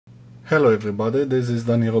Hello everybody, this is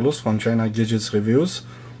Daniel from China Gadgets Reviews.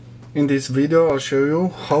 In this video I'll show you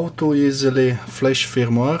how to easily flash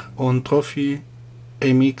firmware on Tronfy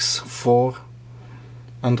MXIV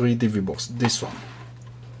Android TV Box, this one,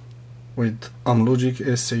 with Amlogic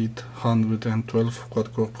S812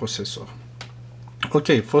 quad-core processor.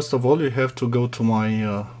 Okay, first of all you have to go to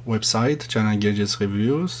my website, China Gadgets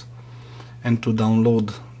Reviews, and to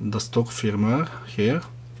download the stock firmware here.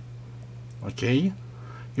 Okay.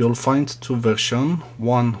 You'll find two versions,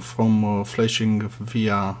 one from flashing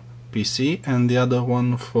via PC and the other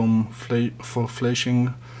one for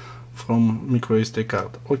flashing from microSD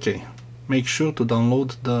card. Okay, make sure to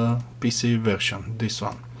download the PC version, this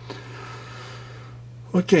one.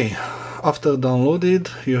 Okay, after downloaded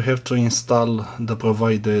you have to install the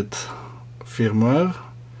provided firmware,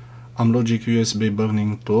 Amlogic USB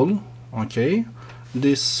burning tool. Okay,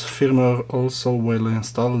 this firmware also will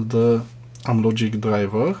install the Amlogic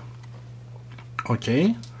driver.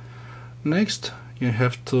 Okay, next you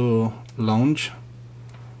have to launch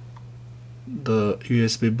the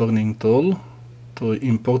USB burning tool to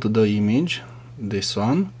import the image, this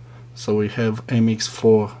one. So we have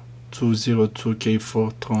MX4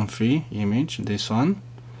 202K4 Tronfy image, this one.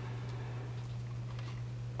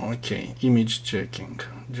 Okay, image checking,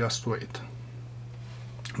 just wait.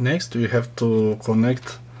 Next we have to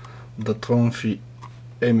connect the Tronfy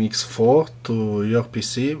MX4 to your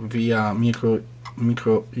PC via micro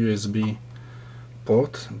USB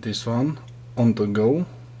port, this one, on the go.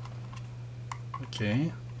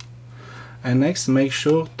 Okay, and next make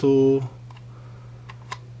sure to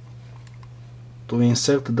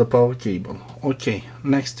insert the power cable. Okay,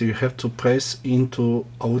 next you have to press into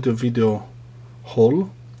audio video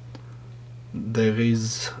hole. There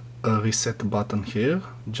is a reset button here,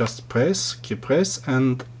 just press, keep press,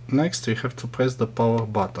 and next you have to press the power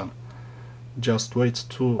button. Just wait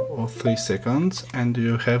 2 or 3 seconds and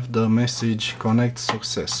you have the message connect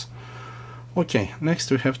success. Okay,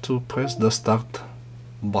 next we have to press the start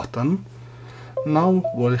button. Now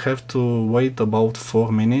we'll have to wait about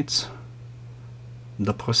 4 minutes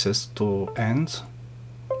the process to end,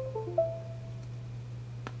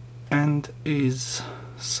 and is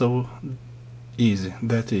so easy,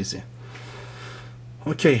 that easy.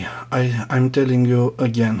 Okay, I'm telling you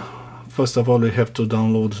again. First of all, you have to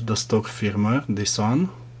download the stock firmware, this one,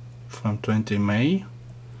 from 20 May.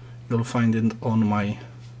 You'll find it on my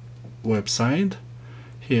website.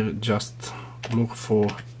 Here, just look for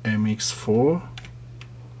MX4.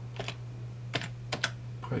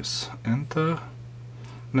 Press enter.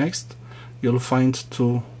 Next, you'll find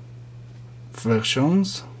two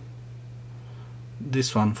versions.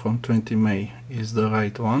 This one from 20 May is the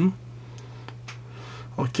right one.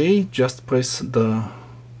 Okay, just press the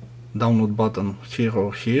download button here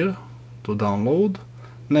or here to download.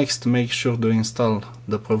 Next, make sure to install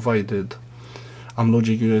the provided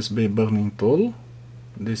Amlogic USB burning tool.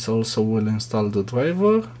 This also will install the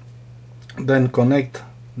driver. Then connect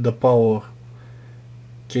the power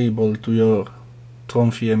cable to your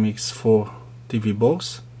Tronfy MXIV TV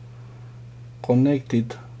Box. Connect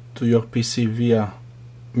it to your PC via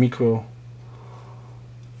micro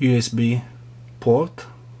USB port,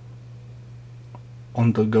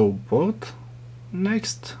 on the go port.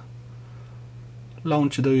 Next,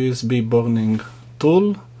 launch the USB burning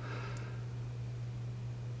tool,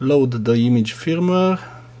 load the image firmware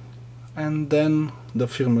and then the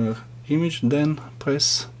firmware image, then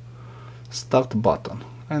press start button,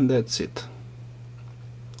 and that's it.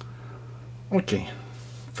 Okay,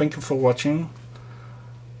 thank you for watching.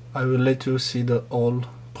 I will let you see the whole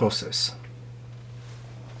process.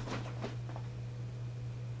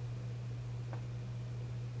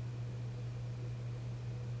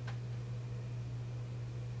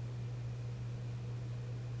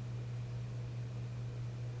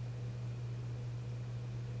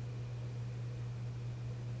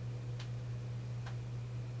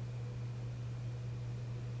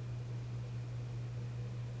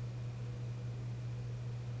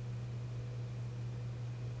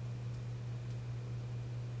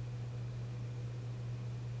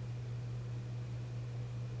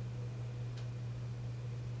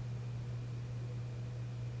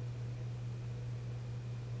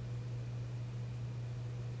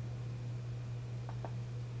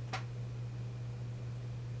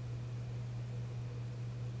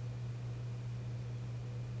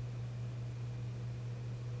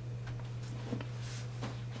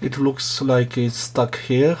 It looks like it's stuck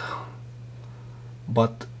here,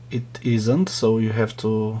 but it isn't, so you have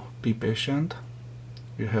to be patient.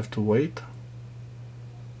 You have to wait.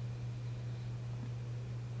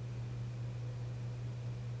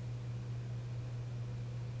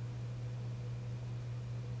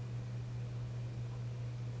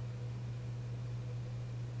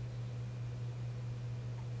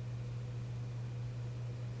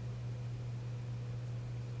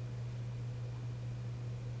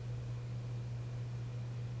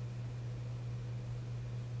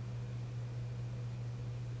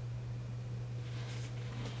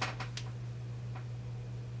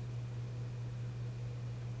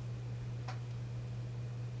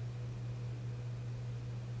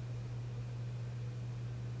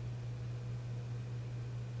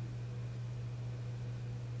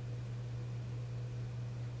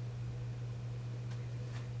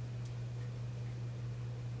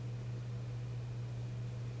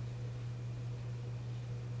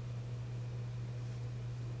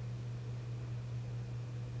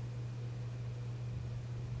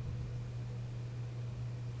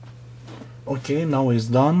 Okay, now it's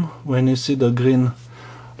done. When you see the green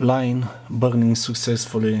line burning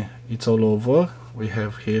successfully, it's all over. We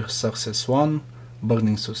have here success 1,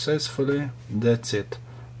 burning successfully. That's it.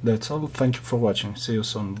 That's all. Thank you for watching. See you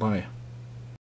soon. Bye.